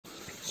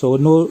So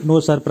no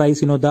surprise,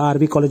 the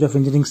RV College of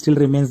Engineering still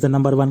remains the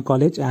 #1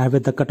 college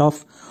with the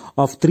cutoff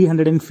of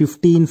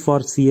 315 for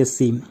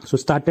CSC. So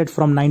started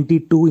from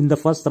 92 in the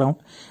first round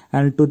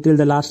and till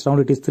the last round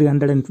it is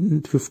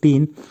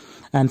 315.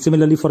 And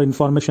similarly for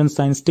information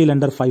science still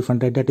under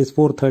 500, that is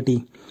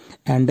 430.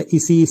 And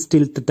EC is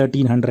still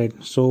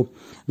 1300. So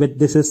with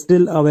this is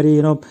still a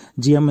very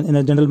GM in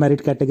a general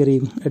merit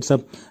category. It's a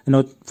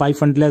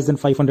 500 less than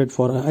 500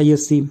 for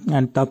ISC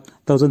and top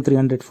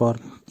 1300 for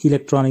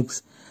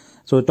electronics.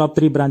 So top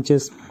 3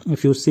 branches,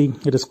 if you see,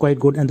 it is quite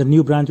good. And the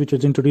new branch which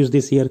was introduced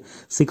this year,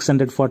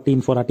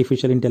 614 for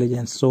artificial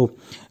intelligence. So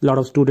a lot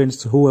of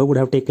students who would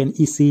have taken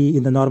EC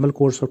in the normal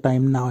course of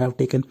time now have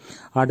taken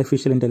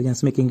artificial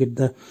intelligence, making it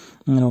the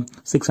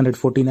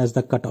 614 as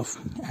the cutoff.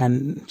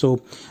 And so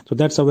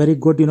that's a very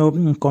good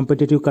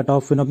competitive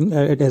cutoff.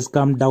 It has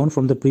come down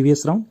from the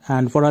previous round.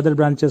 And for other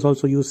branches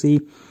also you see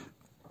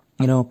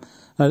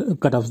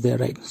cutoffs there,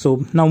 right? So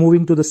now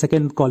moving to the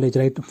second college,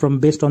 right, from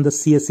based on the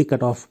CSC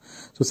cutoff.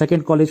 So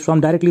second college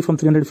directly from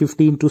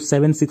 315 to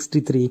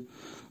 763.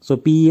 So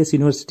PES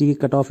University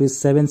cutoff is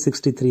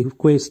 763,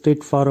 quite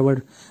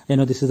straightforward.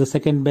 This is the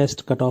second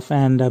best cutoff,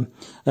 and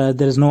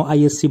there is no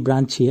ISC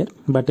branch here,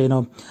 but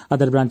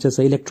other branches,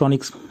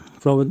 electronics,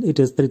 from it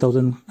is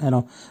 3000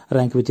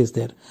 rank which is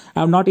there.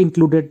 I have not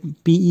included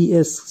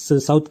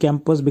PES South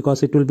Campus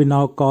because it will be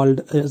now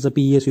called as a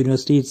PES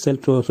University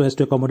itself, so as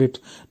to accommodate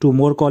 2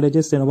 more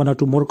colleges, 1 or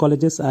 2 more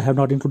colleges. I have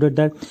not included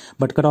that,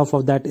 but cutoff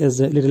of that is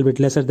a little bit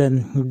lesser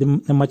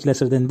than much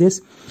lesser than this.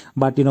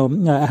 But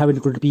I have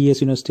included PES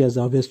University as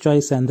the obvious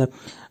choice, and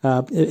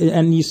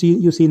you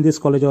see in this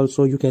college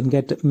also you can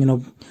get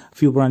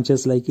few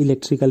branches like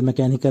electrical,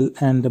 mechanical,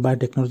 and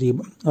biotechnology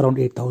around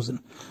 8000.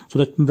 So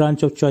the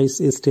branch of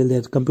choice is still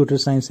there, computer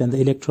science and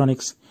the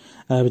electronics,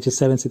 which is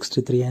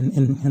 763 and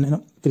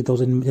in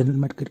 3000 general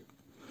merit.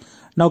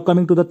 Now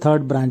coming to the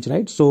third branch,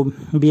 right? So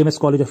BMS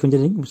College of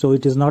Engineering. So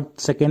it is not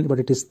second, but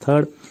it is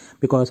third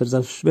because it's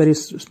a very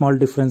small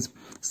difference.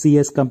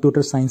 CS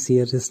computer science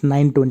here is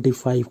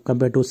 925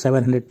 compared to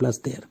 700 plus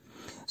there.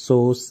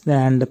 So,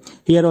 and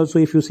here also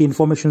if you see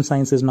information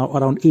science is now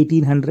around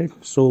 1800.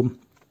 So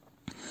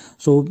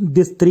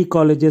these 3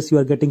 colleges you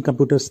are getting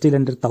computers still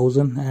under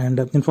 1000 and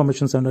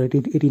information under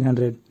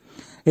 1800.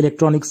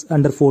 Electronics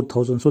under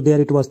 4000. So there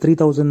it was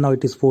 3000, now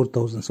it is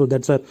 4000. So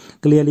that's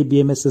clearly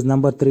BMS is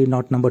 #3,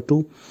 not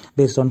 #2,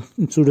 based on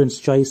students'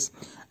 choice.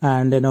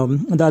 And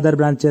the other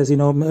branches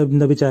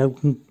which I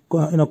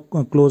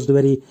have closed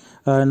very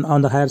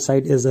on the higher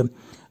side is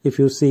if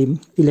you see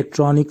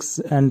electronics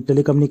and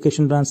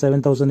telecommunication branch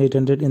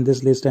 7800 in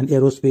this list, and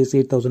aerospace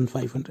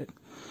 8500.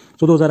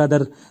 So those are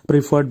other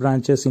preferred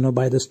branches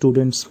by the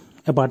students,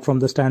 apart from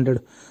the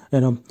standard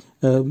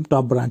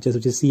top branches,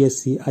 which is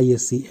CSC,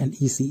 ISC, and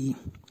ECE.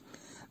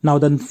 Now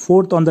the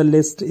fourth on the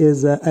list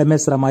is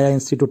MS Ramaya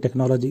Institute of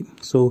Technology.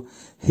 So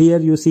here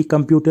you see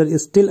computer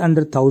is still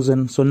under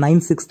 1000. So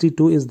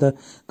 962 is the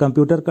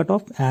computer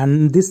cutoff,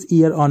 and this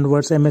year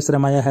onwards MS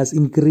Ramaya has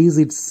increased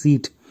its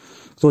seat.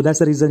 So that's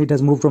the reason it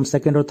has moved from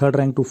 2nd or 3rd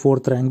rank to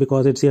 4th rank,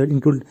 because it's here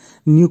included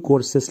new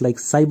courses like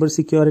cyber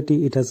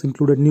security. It has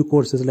included new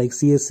courses like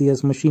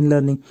CSCS, machine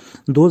learning.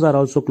 Those are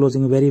also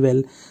closing very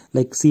well.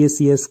 Like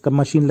CSCS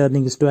machine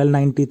learning is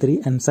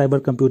 1293, and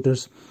cyber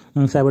computers,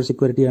 cyber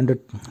security under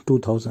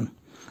 2000.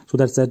 So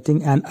that's that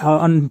thing. And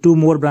on 2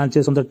 more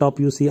branches on the top,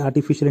 you see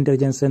artificial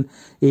intelligence and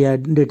AI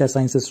data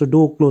sciences. So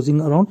do closing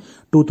around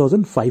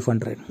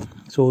 2500.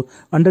 So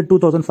under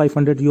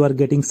 2500, you are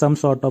getting some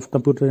sort of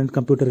computer and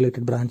computer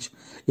related branch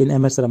in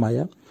MS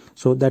Ramaya.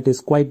 So that is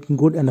quite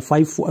good. And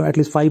at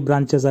least 5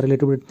 branches are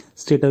related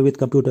straight away with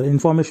computer.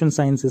 Information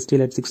science is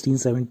still at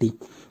 1670.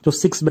 So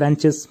 6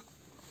 branches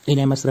in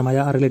MS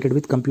Ramaya are related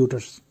with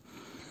computers.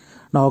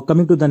 Now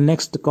coming to the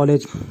next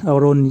college,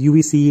 our own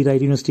UVC,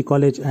 right, University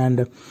College,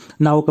 and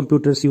now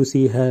computers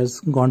UC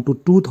has gone to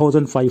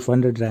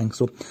 2500 rank.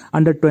 So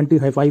under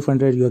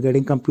 2500, you are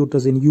getting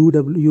computers in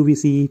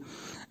UVC,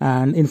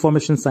 and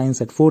information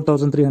science at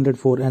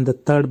 4304, and the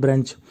third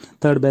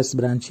best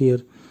branch here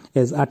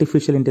is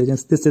artificial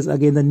intelligence. This is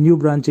again the new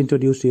branch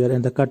introduced here,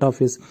 and the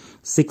cutoff is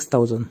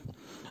 6000.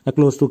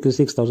 Close to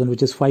 6,000,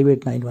 which is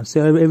 5891.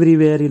 So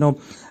everywhere,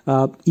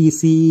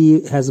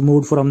 ECE has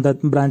moved from the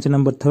branch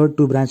number 3rd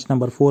to branch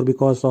number 4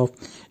 because of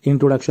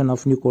introduction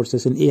of new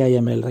courses in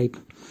AI/ML, right?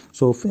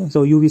 So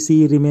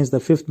UVC remains the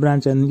 5th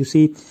branch, and you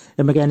see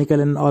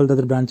mechanical and all the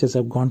other branches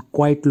have gone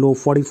quite low,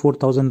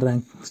 44,000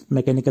 rank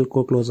mechanical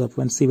close up,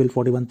 and civil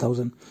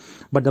 41,000.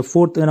 But the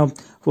 4th,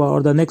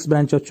 for the next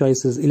branch of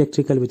choice is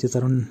electrical, which is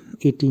around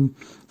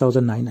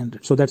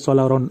 18,900. So that's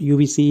all around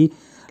UVC.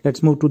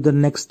 Let's move to the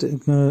next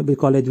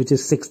college, which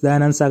is 6th,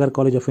 Dayanand Sagar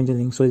College of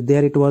Engineering. So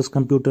there it was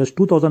computers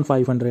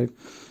 2500.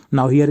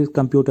 Now here is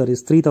computer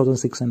is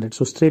 3600.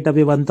 So straight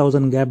away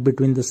 1000 gap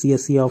between the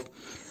CSC of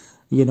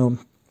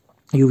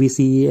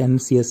UVC and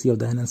CSC of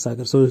Dayanand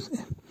Sagar. So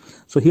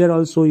So here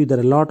also there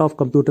are a lot of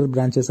computer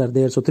branches are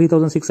there. So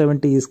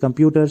 3670 is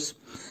computers,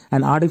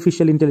 and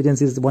artificial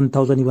intelligence is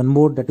 1000 even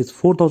more, that is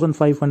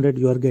 4500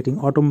 you are getting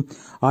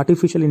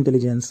artificial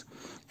intelligence.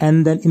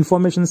 And then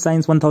information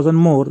science 1000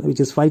 more, which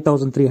is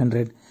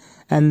 5300.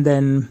 And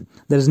then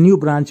there's new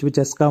branch which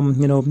has come,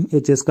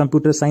 it is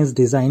computer science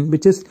design,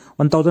 which is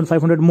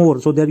 1500 more.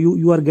 So there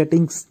you are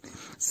getting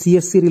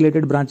CSC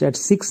related branch at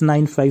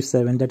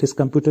 6957, that is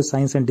computer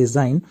science and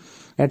design,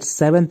 at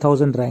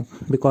 7000 rank,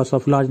 because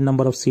of large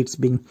number of seats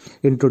being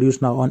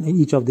introduced now on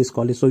each of these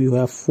colleges. So you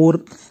have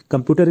 4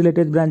 computer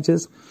related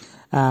branches,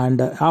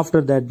 and after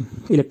that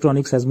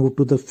electronics has moved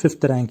to the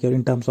 5th rank here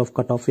in terms of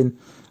cutoff in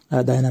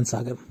Dayanand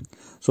Sagar.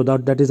 So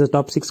that is the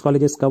top 6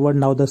 colleges covered.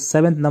 Now the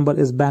 7th number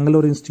is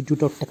Bangalore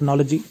Institute of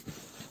Technology.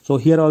 So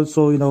here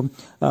also,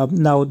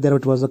 now there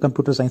it was a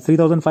computer science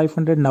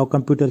 3500. Now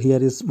computer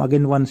here is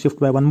again one shift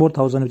by one more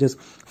thousand, which is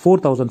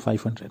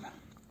 4500.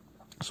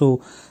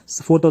 So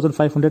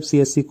 4500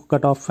 CSC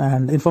cutoff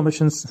and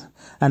informations,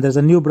 and there's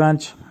a new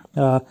branch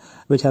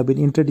which have been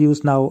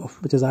introduced now,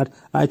 which is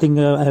I think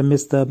I have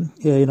missed the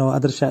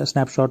other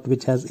snapshot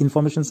which has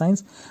information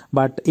science,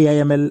 but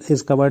AIML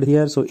is covered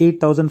here. So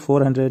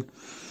 8400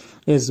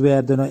 is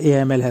where the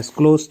AIML has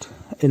closed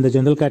in the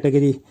general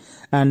category,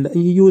 and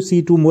you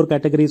see 2 more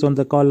categories on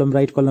the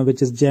right column,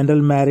 which is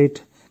general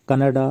merit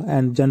Kannada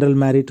and general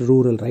merit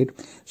rural, right?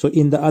 So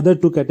in the other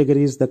 2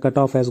 categories, the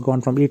cutoff has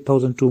gone from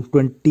 8000 to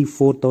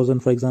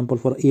 24,000, for example,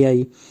 for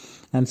AI,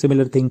 and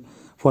similar thing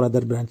for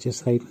other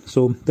branches, right?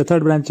 So the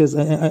third branch is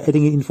I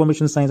think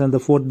information science, and the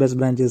 4th best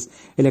branch is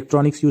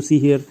electronics, you see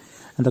here,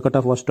 and the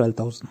cutoff was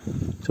 12,000.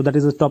 So that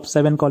is the top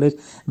 7 college.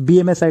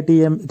 BMS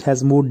ITM, it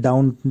has moved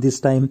down this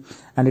time,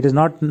 and it is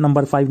not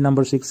number 5,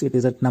 number 6, it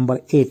is at number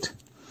 8.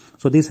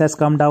 So this has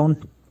come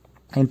down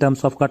in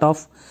terms of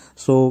cutoff.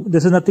 So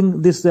this is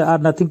nothing, are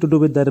nothing to do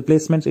with the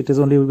replacements. It is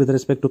only with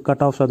respect to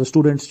cutoffs or the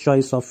student's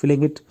choice of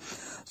filling it.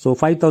 So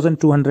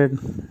 5200,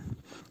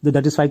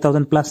 that is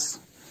 5000 plus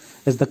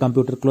is the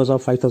computer close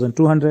of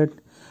 5200.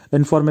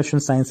 Information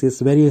science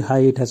is very high,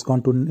 it has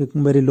gone to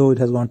very low, it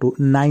has gone to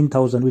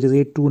 9000, which is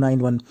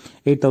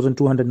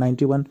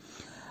 8291.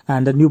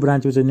 And the new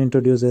branch which is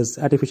introduced is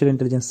artificial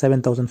intelligence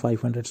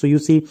 7500. So you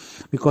see,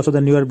 because of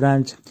the newer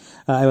branch,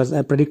 I was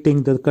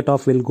predicting the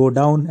cutoff will go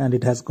down, and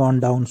it has gone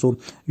down. So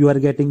you are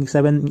getting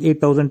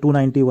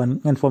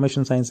 8291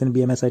 information science in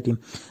BMSIT,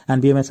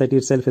 and BMSIT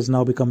itself has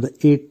now become the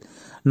 8th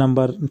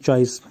number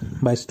choice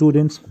by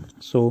students.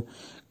 So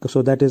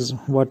that is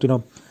what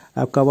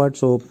I've covered.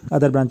 So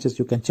other branches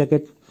you can check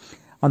it.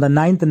 On the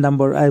 9th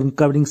number, I'm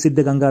covering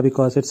Siddhaganga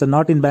because it's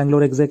not in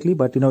Bangalore exactly,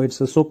 but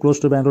it's so close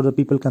to Bangalore that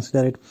people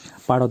consider it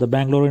part of the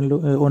Bangalore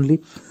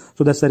only.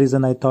 So that's the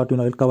reason I thought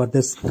I'll cover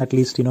this at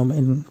least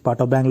in part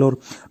of Bangalore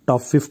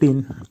top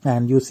 15.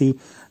 And you see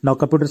now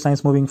computer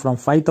science moving from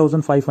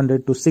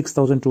 5500 to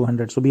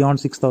 6200. So beyond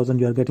 6000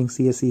 you are getting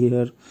CSE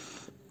here.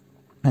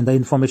 And the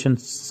information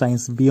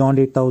science beyond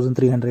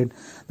 8300,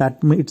 that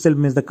itself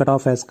means the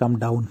cutoff has come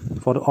down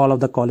for all of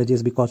the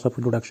colleges because of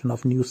introduction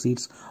of new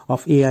seats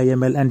of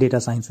AIML and data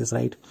sciences,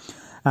 right?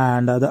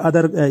 And the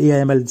other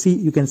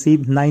AIML, you can see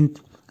 9th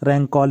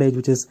rank college,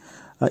 which is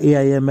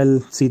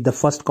AIML, see the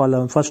first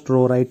column, first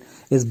row, right,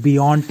 is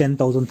beyond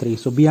 10,003.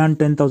 So beyond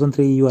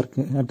 10,003, you are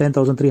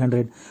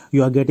 10,300,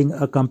 you are getting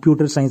a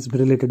computer science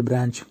related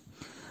branch,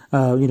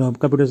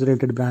 computers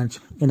related branch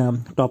in a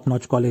top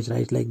notch college,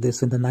 right, like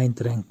this in the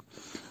 9th rank.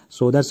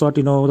 So that's what,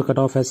 the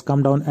cutoff has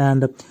come down.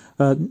 And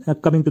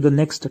coming to the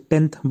next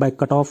 10th by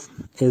cutoff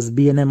is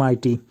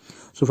BNMIT.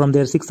 So from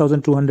there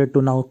 6200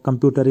 to now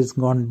computer is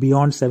gone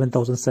beyond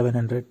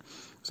 7700.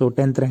 So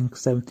 10th rank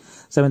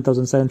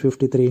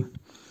 7753,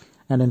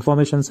 and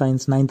information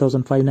science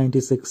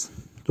 9596.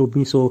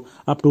 So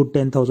up to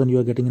 10,000 you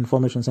are getting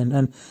information science.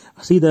 And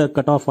see the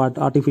cutoff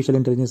artificial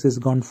intelligence is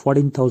gone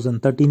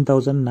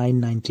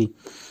 13,990.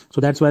 So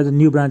that's why the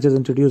new branches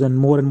introduced, and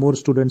more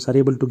students are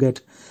able to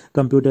get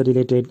computer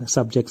related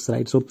subjects,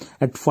 right? So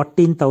at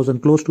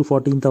 14,000, close to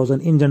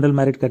 14,000 in general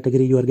merit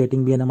category, you are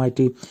getting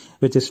BNMIT,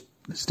 which is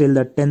still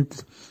the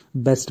 10th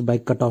best by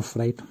cutoff,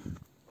 right?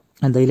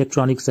 And the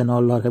electronics and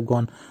all have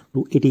gone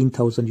to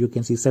 18,000. You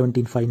can see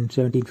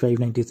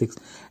 17,596.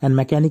 And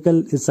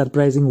mechanical is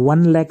surprising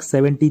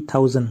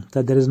 1,70,000.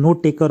 That there is no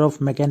taker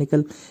of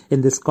mechanical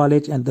in this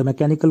college, and the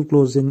mechanical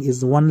closing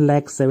is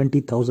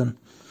 1,70,000.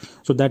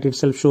 So that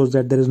itself shows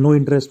that there is no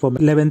interest for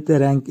 11th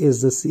rank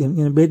is this,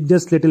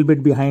 just little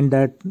bit behind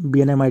that.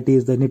 BNMIT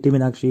is the Niti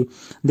Meenakshi.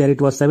 There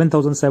it was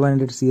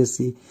 7,700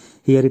 CSC.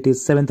 Here it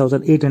is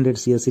 7,800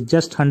 CSC.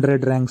 Just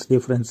 100 ranks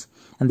difference.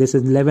 And this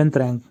is 11th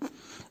rank.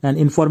 And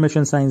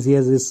information science here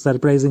is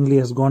surprisingly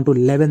has gone to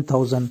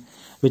 11,000,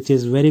 which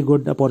is very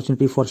good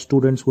opportunity for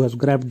students who have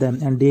grabbed them.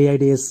 And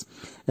DIDS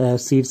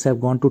seats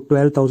have gone to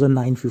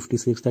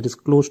 12,956. That is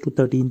close to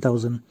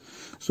 13,000.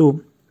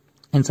 So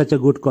in such a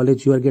good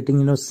college, you are getting,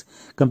 you know,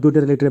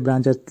 computer related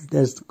branch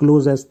as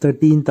close as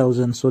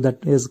 13,000. So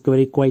that is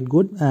very quite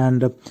good.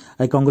 And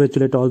I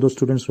congratulate all those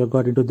students who have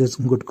got into this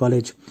good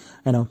college,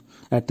 you know,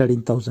 at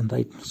 13,000,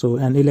 right? So,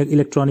 and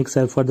electronics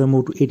have further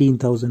moved to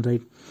 18,000,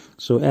 right?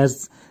 So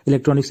as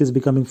electronics is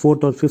becoming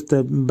fourth or fifth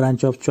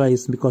branch of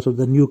choice because of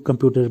the new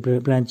computer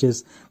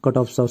branches,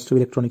 cutoffs of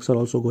electronics are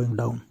also going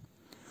down.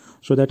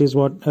 So that is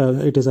what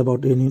it is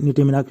about in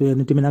Niti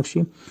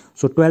Meenakshi.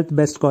 So 12th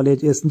best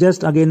college is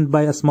just again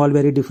by a small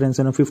very difference,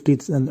 you know,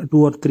 52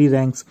 or 3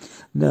 ranks.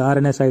 The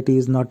RNSIT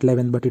is not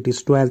 11th, but it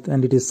is 12th,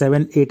 and it is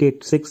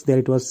 7886. There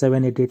it was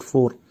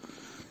 7884.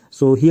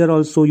 So here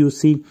also you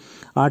see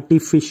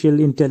artificial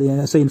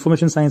intelligence. So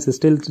information science is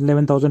still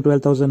 11,000,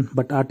 12,000,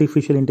 but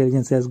artificial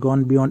intelligence has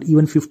gone beyond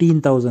even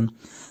 15,000.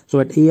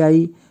 So at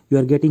AI, you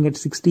are getting at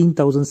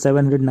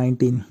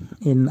 16,719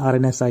 in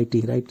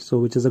RNSIT, right? So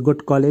which is a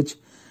good college.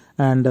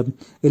 And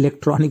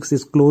electronics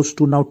is close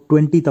to now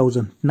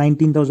 20,000,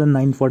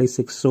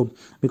 19,946. So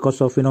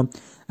because of, you know,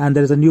 and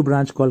there is a new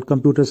branch called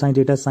computer science,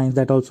 data science,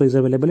 that also is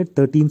available at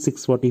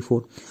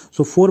 13,644.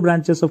 So 4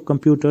 branches of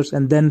computers,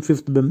 and then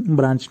 5th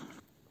branch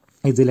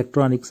is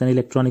electronics, and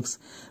electronics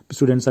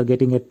students are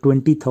getting at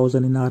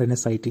 20,000 in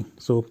RNSIT.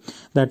 So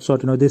that's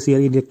what, you know, this year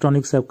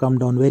electronics have come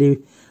down very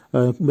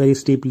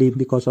steeply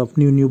because of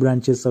new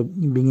branches are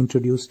being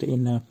introduced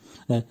in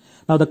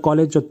now the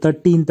college of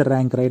 13th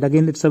rank, right?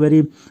 Again, it's a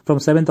very, from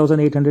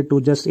 7,800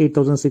 to just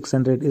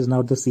 8,600 is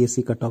now the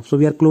CSE cutoff. So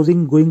we are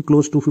going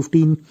close to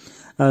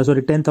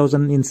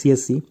 10,000 in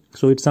CSE.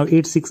 So it's now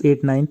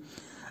 8689,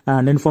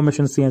 and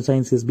information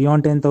science is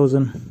beyond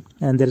 10,000,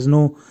 and there is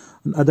no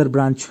other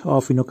branch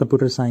of, you know,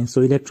 computer science.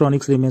 So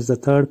electronics remains the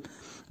third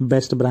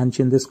best branch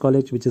in this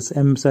college, which is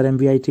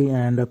MVIT,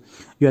 and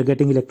you are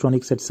getting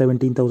electronics at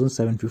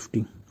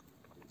 17,750.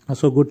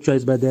 So good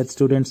choice by that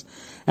students.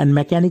 And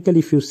mechanical,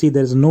 if you see,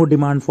 there is no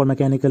demand for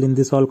mechanical in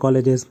this all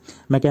colleges.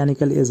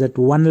 Mechanical is at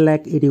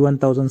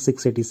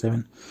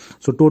 1,81,687.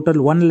 So total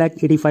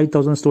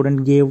 1,85,000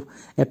 student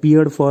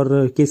appeared for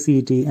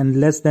KCET, and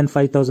less than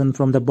 5,000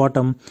 from the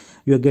bottom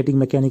you are getting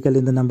mechanical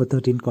in the number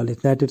 13 college.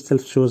 That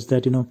itself shows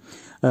that, you know,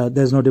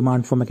 there's no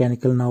demand for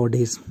mechanical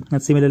nowadays.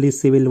 And similarly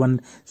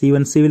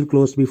even civil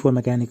closed before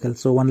mechanical,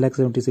 so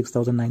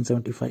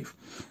 1,76,975.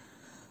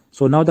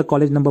 So now the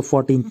college number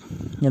 14,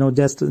 you know,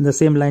 just in the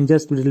same line,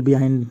 just a little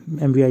behind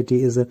MVIT,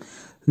 is a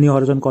New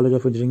Horizon College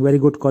of Engineering. Very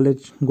good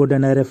college, good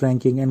NRF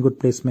ranking and good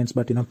placements,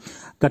 but, you know,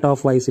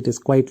 cutoff wise it is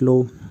quite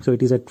low. So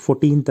it is at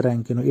 14th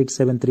rank, you know,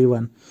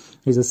 8731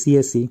 is a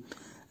CSE,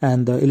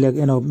 and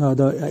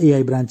the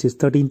AI branch is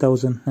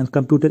 13,000, and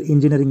computer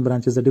engineering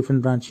branch is a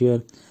different branch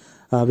here,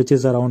 which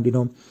is around, you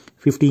know,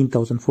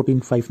 15,000,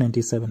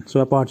 14,597.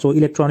 So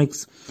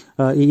electronics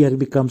here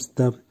becomes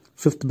the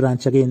 5th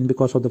branch again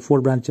because of the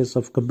 4 branches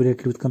of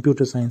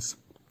computer science.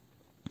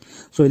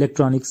 So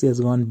electronics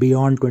has gone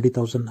beyond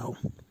 20,000 now.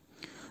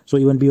 So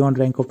even beyond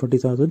rank of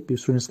 20,000,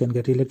 students can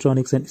get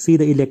electronics. And see,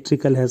 the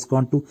electrical has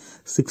gone to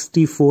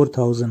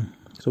 64,000.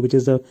 So which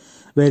is a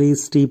very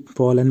steep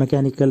fall. And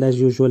mechanical, as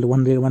usual,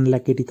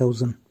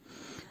 1,80,000.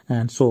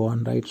 And so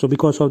on, right? So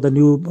because of the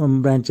new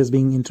branches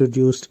being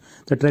introduced,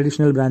 the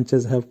traditional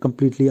branches have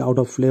completely out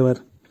of flavor,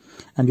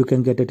 and you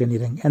can get at any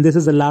rank. And this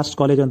is the last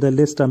college on the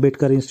list,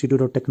 Ambedkar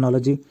Institute of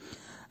Technology,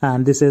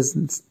 and this is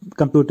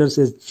computers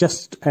is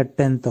just at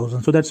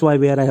 10,000. So that's why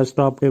where I have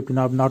stopped it,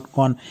 I have not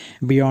gone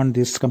beyond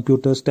this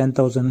computers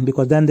 10,000,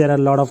 because then there are a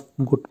lot of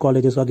good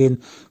colleges again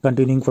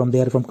continuing from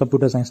there, from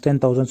computer science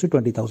 10,000 to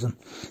 20,000.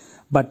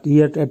 But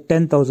here at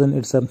 10,000,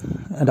 it's a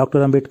Dr.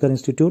 Ambedkar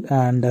Institute,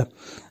 and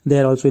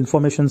there also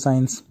information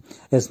science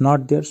is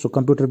not there. So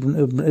computer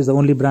is the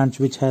only branch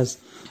which is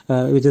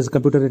a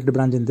computer related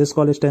branch in this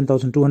college,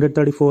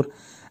 10,234.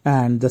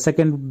 And the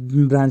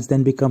second branch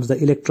then becomes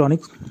the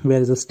electronics, where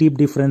there is a steep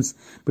difference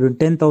between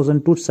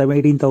 10,000 to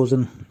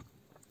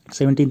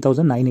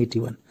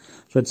 17,981.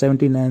 So at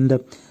 17,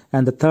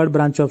 and the third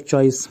branch of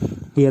choice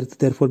here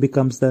therefore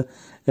becomes the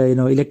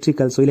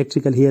electrical. So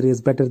electrical here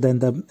is better than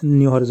the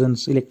New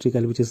Horizons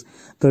electrical, which is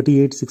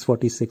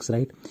 38,646,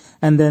 right?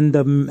 And then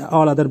the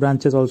all other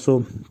branches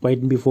also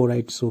quite before,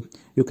 right? So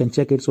you can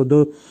check it. So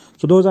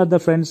those are the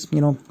friends,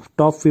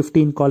 top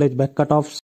 15 college by cutoffs.